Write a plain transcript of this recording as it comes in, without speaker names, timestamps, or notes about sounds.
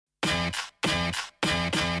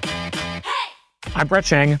I'm Brett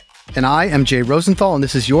Chang. And I am Jay Rosenthal, and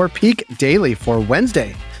this is your Peak Daily for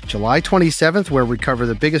Wednesday, July 27th, where we cover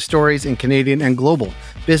the biggest stories in Canadian and global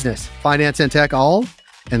business, finance, and tech, all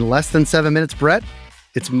in less than 7 minutes. Brett,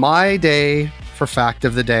 it's my day for Fact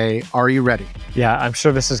of the Day. Are you ready? Yeah, I'm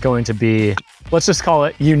sure this is going to be, let's just call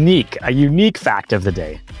it unique, a unique Fact of the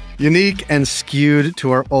Day. Unique and skewed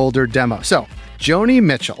to our older demo. So, Joni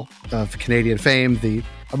Mitchell of Canadian fame,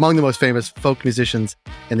 among the most famous folk musicians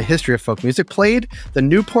in the history of folk music, played the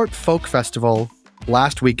Newport Folk Festival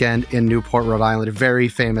last weekend in Newport, Rhode Island, a very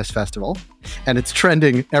famous festival. And it's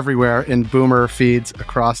trending everywhere in boomer feeds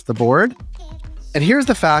across the board. And here's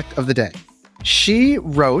the fact of the day. She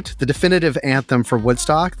wrote the definitive anthem for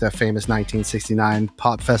Woodstock, the famous 1969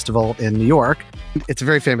 pop festival in New York. It's a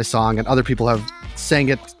very famous song, and other people have sang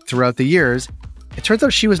it throughout the years. It turns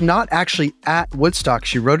out she was not actually at Woodstock.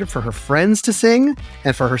 She wrote it for her friends to sing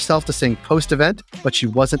and for herself to sing post-event, but she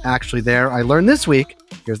wasn't actually there. I learned this week,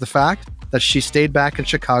 here's the fact, that she stayed back in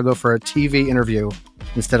Chicago for a TV interview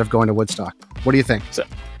instead of going to Woodstock. What do you think?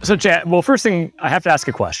 So Chad, well, first thing, I have to ask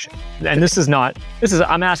a question. And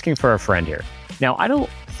I'm asking for a friend here. Now, I don't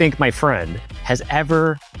think my friend has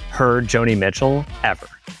ever heard Joni Mitchell, ever.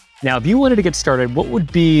 Now, if you wanted to get started, what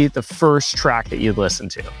would be the first track that you'd listen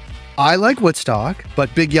to? I like Woodstock,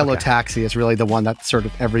 but Big Yellow Taxi is really the one that sort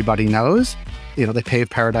of everybody knows. You know, they paved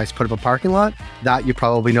paradise, put up a parking lot. That, you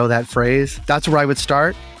probably know that phrase. That's where I would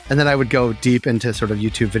start. And then I would go deep into sort of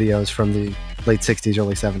YouTube videos from the late 60s,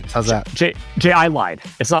 early 70s. How's that? Jay, I lied.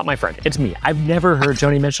 It's not my friend. It's me. I've never heard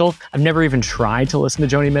Joni Mitchell. I've never even tried to listen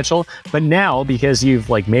to Joni Mitchell. But now, because you've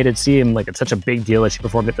made it seem like it's such a big deal that she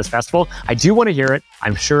performed at this festival, I do want to hear it.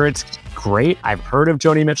 I'm sure it's great. I've heard of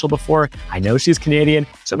Joni Mitchell before. I know she's Canadian.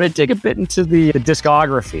 So I'm going to dig a bit into the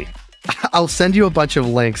discography. I'll send you a bunch of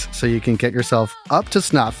links so you can get yourself up to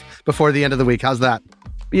snuff before the end of the week. How's that?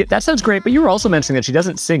 Yeah, that sounds great, but you were also mentioning that she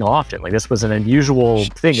doesn't sing often. This was an unusual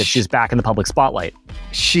thing that she's back in the public spotlight.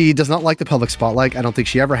 She does not like the public spotlight. I don't think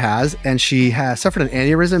she ever has. And she has suffered an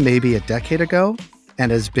aneurysm maybe a decade ago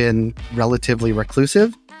and has been relatively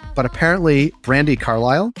reclusive. But apparently, Brandi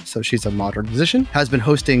Carlile, so she's a modern musician, has been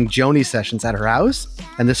hosting Joni sessions at her house.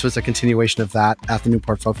 And this was a continuation of that at the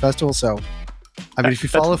Newport Folk Festival. So, I mean, if you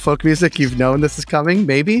follow folk music, you've known this is coming,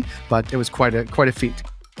 maybe. But it was quite a feat.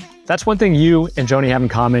 That's one thing you and Joni have in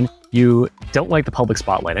common. You don't like the public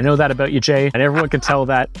spotlight. I know that about you, Jay, and everyone can tell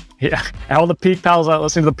that. Yeah, all the Peak pals out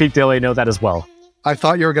listening to the Peak Daily know that as well. I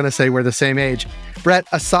thought you were going to say we're the same age. Brett,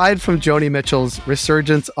 aside from Joni Mitchell's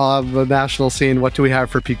resurgence on the national scene, what do we have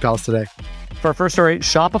for Peak Pals today? For our first story,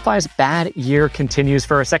 Shopify's bad year continues.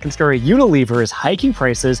 For our second story, Unliver is hiking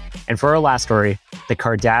prices. And for our last story, the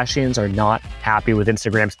Kardashians are not happy with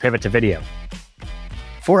Instagram's pivot to video.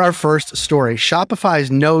 For our first story,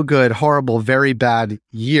 Shopify's no good, horrible, very bad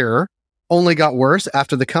year only got worse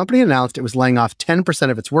after the company announced it was laying off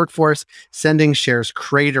 10% of its workforce, sending shares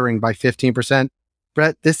cratering by 15%.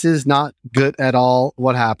 Brett, this is not good at all.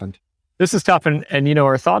 What happened? This is tough. And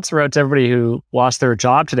our thoughts are out to everybody who lost their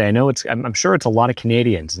job today. I know I'm sure it's a lot of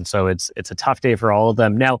Canadians. And so it's a tough day for all of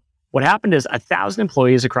them. Now, what happened is 1,000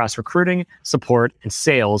 employees across recruiting, support, and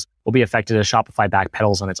sales will be affected as Shopify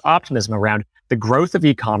backpedals on its optimism around the growth of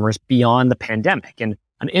e-commerce beyond the pandemic. In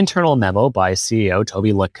an internal memo by CEO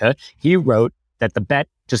Toby Lutka, he wrote that the bet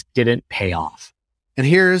just didn't pay off. And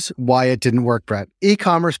here's why it didn't work, Brett.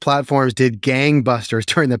 E-commerce platforms did gangbusters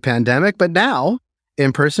during the pandemic, but now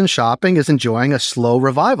in-person shopping is enjoying a slow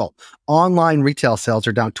revival. Online retail sales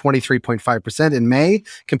are down 23.5% in May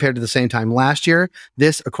compared to the same time last year.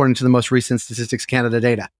 This, according to the most recent Statistics Canada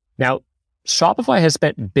data. Now, Shopify has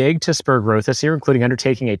spent big to spur growth this year, including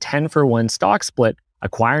undertaking a 10-for-1 stock split,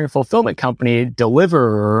 acquiring fulfillment company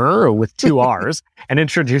Deliverr with 2 R's, and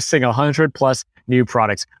introducing 100+ new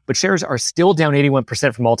products. But shares are still down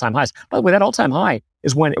 81% from all-time highs. By the way, that all-time high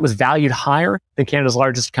is when it was valued higher than Canada's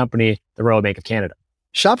largest company, the Royal Bank of Canada.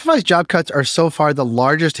 Shopify's job cuts are so far the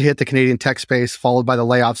largest to hit the Canadian tech space, followed by the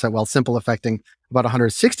layoffs at Wealthsimple, affecting about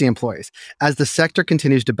 160 employees, as the sector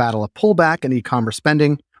continues to battle a pullback in e-commerce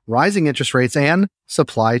spending, rising interest rates, and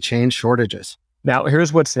supply chain shortages. Now,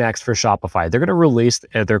 here's what's next for Shopify. They're going to release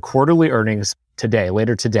their quarterly earnings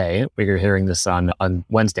later today. We're hearing this on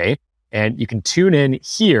Wednesday, and you can tune in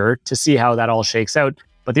here to see how that all shakes out.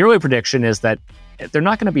 But the early prediction is that they're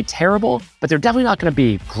not going to be terrible, but they're definitely not going to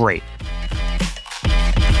be great.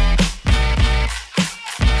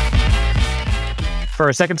 For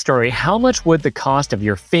our second story, how much would the cost of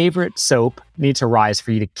your favorite soap need to rise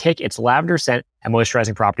for you to kick its lavender scent and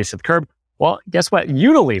moisturizing properties to the curb? Well, guess what?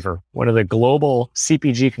 Unliver, one of the global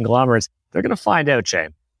CPG conglomerates, they're going to find out, Jay.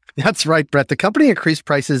 That's right, Brett. The company increased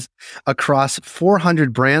prices across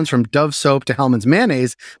 400 brands from Dove soap to Hellmann's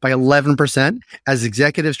mayonnaise by 11% as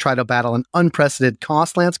executives try to battle an unprecedented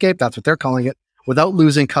cost landscape, that's what they're calling it, without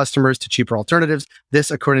losing customers to cheaper alternatives.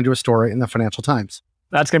 This, according to a story in the Financial Times.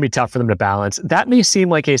 That's going to be tough for them to balance. That may seem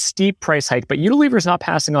like a steep price hike, but Unilever is not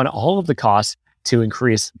passing on all of the costs to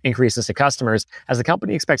increases to customers as the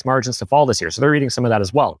company expects margins to fall this year. So they're eating some of that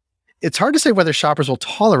as well. It's hard to say whether shoppers will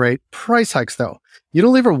tolerate price hikes, though.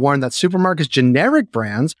 Unilever warned that supermarkets' generic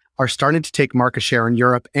brands are starting to take market share in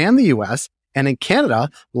Europe and the US. And in Canada,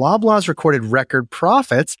 Loblaws recorded record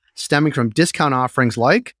profits stemming from discount offerings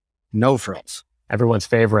like No Frills. Everyone's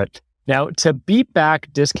favorite. Now, to beat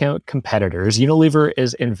back discount competitors, Unilever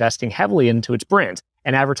is investing heavily into its brands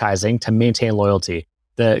and advertising to maintain loyalty.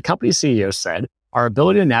 The company's CEO said, "Our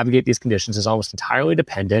ability to navigate these conditions is almost entirely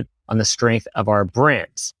dependent on the strength of our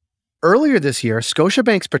brands." Earlier this year,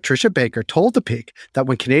 Scotiabank's Patricia Baker told The Peak that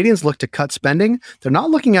when Canadians look to cut spending, they're not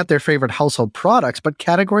looking at their favorite household products, but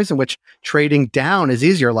categories in which trading down is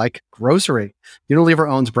easier, like grocery.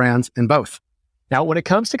 Unilever owns brands in both. Now, when it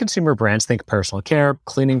comes to consumer brands, think personal care,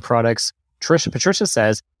 cleaning products. Patricia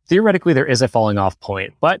says, theoretically, there is a falling off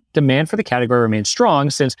point, but demand for the category remains strong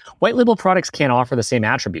since white label products can't offer the same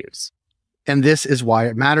attributes. And this is why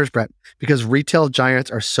it matters, Brett, because retail giants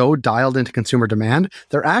are so dialed into consumer demand,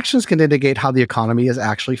 their actions can indicate how the economy is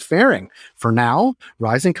actually faring. For now,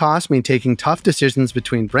 rising costs mean taking tough decisions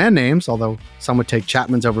between brand names, although some would take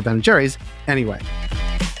Chapman's over Ben & Jerry's anyway.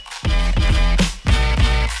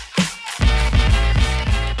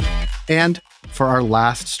 And for our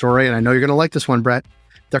last story, and I know you're going to like this one, Brett,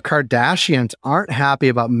 the Kardashians aren't happy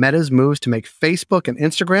about Meta's moves to make Facebook and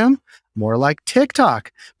Instagram more like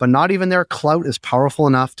TikTok, but not even their clout is powerful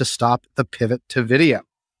enough to stop the pivot to video.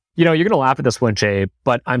 You know, you're going to laugh at this one, Jay,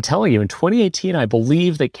 but I'm telling you, in 2018, I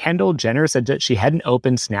believe that Kendall Jenner said that she hadn't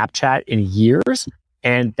opened Snapchat in years,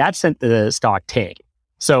 and that sent the stock tank.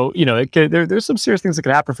 So, you know, there's some serious things that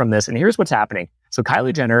could happen from this, and here's what's happening. So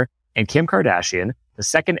Kylie Jenner and Kim Kardashian, the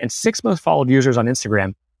second and sixth most followed users on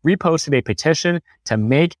Instagram, reposted a petition to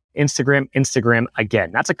make Instagram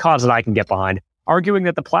again. That's a cause that I can get behind, arguing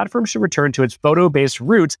that the platform should return to its photo-based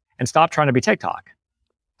roots and stop trying to be TikTok.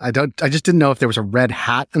 I just didn't know if there was a red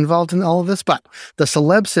hat involved in all of this, but the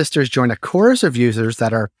celeb sisters joined a chorus of users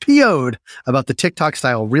that are PO'd about the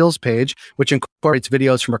TikTok-style Reels page, which incorporates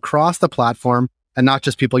videos from across the platform and not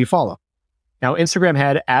just people you follow. Now, Instagram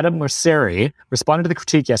head Adam Mosseri responded to the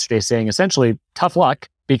critique yesterday saying, essentially, tough luck,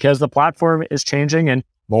 because the platform is changing and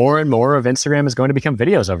more of Instagram is going to become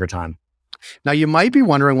videos over time. Now, you might be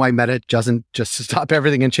wondering why Meta doesn't just stop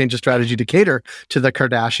everything and change the strategy to cater to the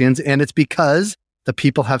Kardashians, and it's because the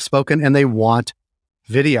people have spoken and they want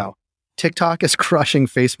video. TikTok is crushing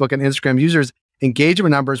Facebook and Instagram users'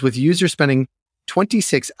 engagement numbers, with users spending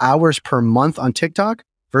 26 hours per month on TikTok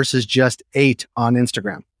versus just 8 on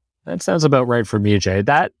Instagram. That sounds about right for me, Jay.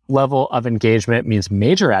 That level of engagement means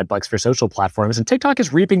major ad bucks for social platforms, and TikTok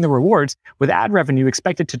is reaping the rewards with ad revenue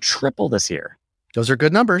expected to triple this year. Those are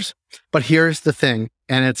good numbers. But here's the thing,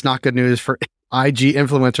 and it's not good news for IG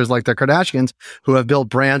influencers like the Kardashians, who have built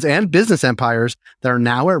brands and business empires that are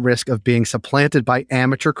now at risk of being supplanted by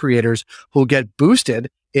amateur creators who get boosted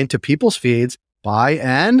into people's feeds by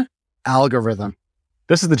an algorithm.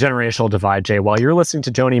 This is the generational divide, Jay. While you're listening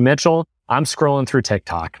to Joni Mitchell, I'm scrolling through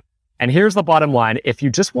TikTok. And here's the bottom line. If you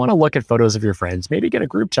just want to look at photos of your friends, maybe get a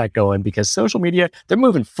group chat going, because social media, they're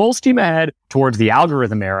moving full steam ahead towards the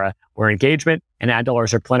algorithm era where engagement and ad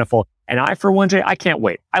dollars are plentiful. And I, for one, Jay, I can't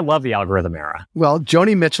wait. I love the algorithm era. Well,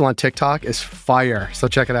 Joni Mitchell on TikTok is fire. So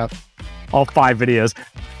check it out. All 5 videos.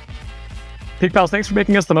 Peak Pals, thanks for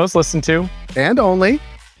making us the most listened to and only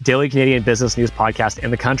daily Canadian business news podcast in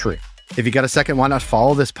the country. If you got a second, why not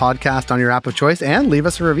follow this podcast on your app of choice and leave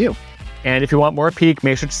us a review? And if you want more Peak,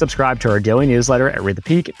 make sure to subscribe to our daily newsletter at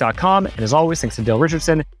readthepeak.com. And as always, thanks to Dale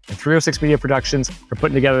Richardson and 306 Media Productions for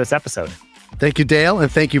putting together this episode. Thank you, Dale,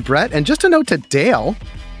 and thank you, Brett. And just a note to Dale,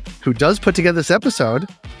 who does put together this episode,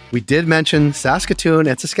 we did mention Saskatoon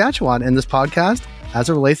and Saskatchewan in this podcast as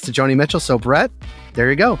it relates to Joni Mitchell. So, Brett,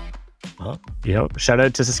 there you go. Well, shout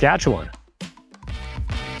out to Saskatchewan.